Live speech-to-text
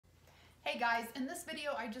Hey guys, in this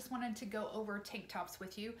video I just wanted to go over tank tops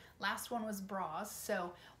with you. Last one was bras, so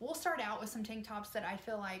we'll start out with some tank tops that I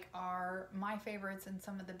feel like are my favorites and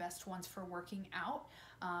some of the best ones for working out.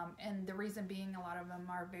 And the reason being, a lot of them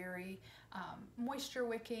are very moisture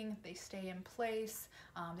wicking, they stay in place,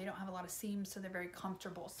 they don't have a lot of seams, so they're very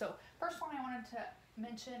comfortable. So first one I wanted to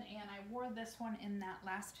mention, and I wore this one in that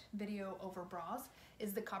last video over bras,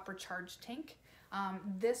 is the Copper Charge tank.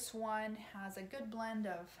 This one has a good blend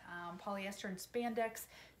of polyester and spandex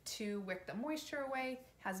to wick the moisture away,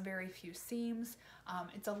 has very few seams.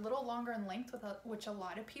 It's a little longer in length, which a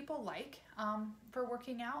lot of people like for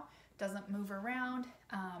working out. Doesn't move around.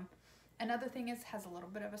 Another thing is has a little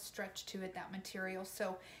bit of a stretch to it, that material.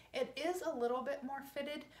 So it is a little bit more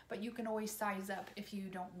fitted, but you can always size up if you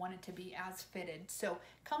don't want it to be as fitted. So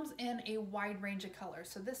comes in a wide range of colors.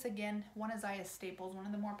 So this again, one is Zaya Staples, one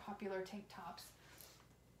of the more popular tank tops.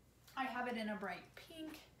 I have it in a bright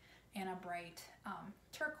pink and a bright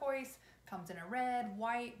turquoise. Comes in a red,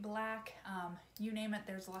 white, black, you name it,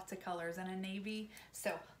 there's lots of colors, and a navy.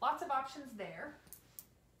 So lots of options there.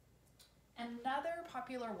 Another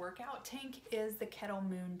popular workout tank is the Kettle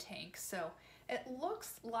Moon tank. So it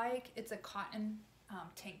looks like it's a cotton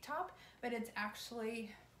tank top, but it's actually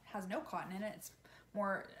has no cotton in it. It's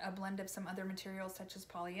more a blend of some other materials such as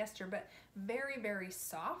polyester, but very, very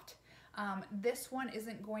soft. This one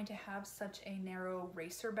isn't going to have such a narrow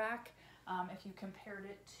racer back if you compared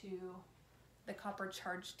it to the Copper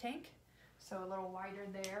Charge tank. So a little wider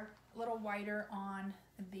there, a little wider on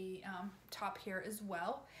the top here as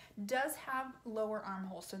well. Does have lower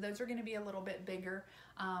armholes, so those are going to be a little bit bigger,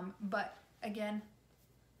 but again,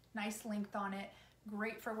 nice length on it.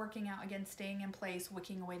 Great for working out, again, staying in place,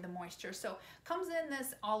 wicking away the moisture. So comes in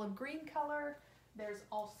this olive green color. There's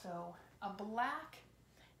also a black.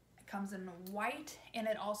 Comes in white, and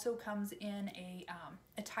it also comes in a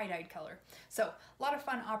tie-dyed color. So a lot of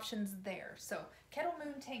fun options there. So Kettle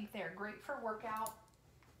Moon tank there, great for workout.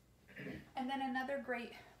 And then another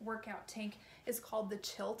great workout tank is called the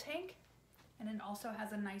Chill tank, and it also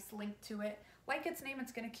has a nice link to it. Like its name,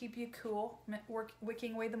 it's going to keep you cool,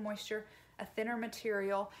 wicking away the moisture, a thinner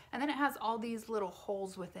material, and then it has all these little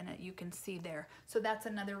holes within it you can see there. So that's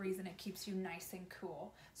another reason it keeps you nice and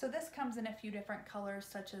cool. So this comes in a few different colors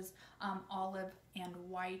such as olive and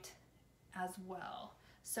white as well.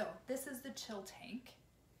 So this is the Chill tank.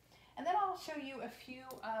 And then I'll show you a few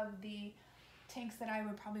of the tanks that I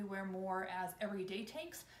would probably wear more as everyday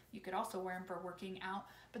tanks. You could also wear them for working out,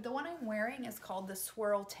 but the one I'm wearing is called the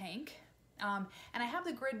Swirl tank. And I have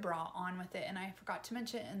the grid bra on with it, and I forgot to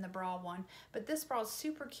mention it in the bra one, but this bra is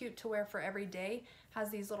super cute to wear for every day. Has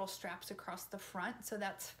these little straps across the front, so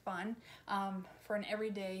that's fun for an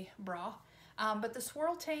everyday bra. But the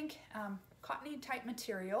Swirl tank, cottony type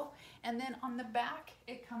material, and then on the back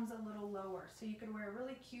it comes a little lower, so you could wear a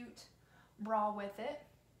really cute bra with it.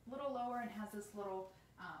 A little lower, and has this little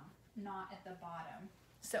knot at the bottom.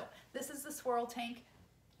 So this is the Swirl tank.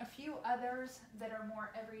 A few others that are more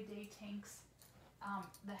everyday tanks.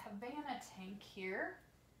 The Havana tank here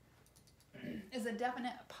is a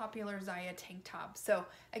definite popular Zaya tank top. So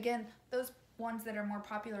again, those ones that are more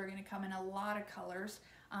popular are going to come in a lot of colors,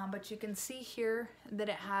 but you can see here that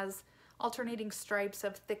it has alternating stripes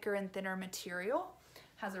of thicker and thinner material,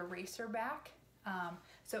 has a racer back.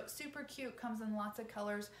 So super cute, comes in lots of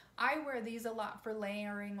colors. I wear these a lot for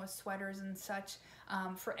layering with sweaters and such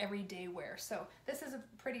for everyday wear. So this is a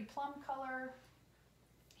pretty plum color.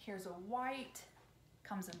 Here's a white,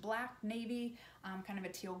 comes in black, navy, kind of a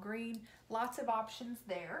teal green. Lots of options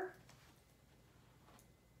there.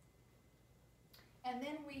 And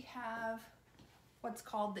then we have what's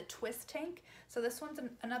called the Twist tank. So this one's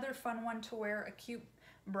another fun one to wear a cute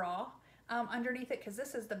bra underneath it, because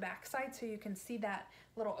this is the back side, so you can see that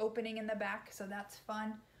little opening in the back, so that's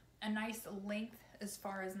fun. A nice length as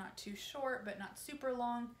far as not too short but not super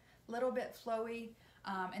long, little bit flowy,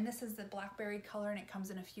 and this is the blackberry color, and it comes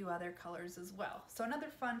in a few other colors as well. So another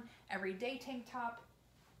fun everyday tank top.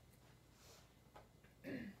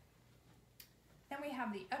 Then we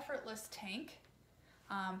have the Effortless tank.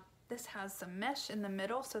 This has some mesh in the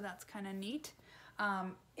middle, so that's kind of neat.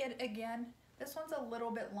 This one's a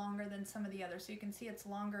little bit longer than some of the others, so you can see it's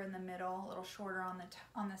longer in the middle, a little shorter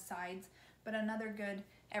on the sides, but another good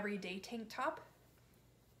everyday tank top.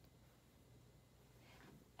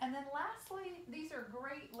 And then lastly, these are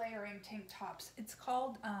great layering tank tops. It's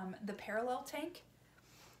called the Parallel tank.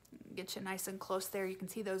 Get you nice and close there. You can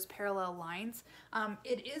see those parallel lines.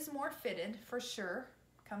 It is more fitted for sure.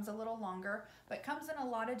 Comes a little longer, but comes in a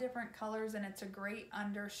lot of different colors, and it's a great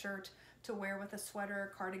undershirt to wear with a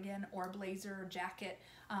sweater, cardigan, or blazer or jacket.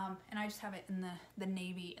 And I just have it in the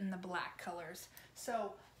navy and the black colors.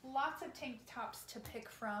 So lots of tank tops to pick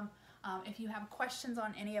from. If you have questions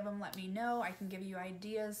on any of them, let me know. I can give you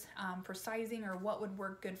ideas for sizing or what would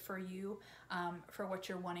work good for you for what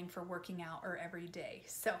you're wanting for working out or every day.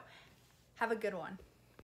 So have a good one.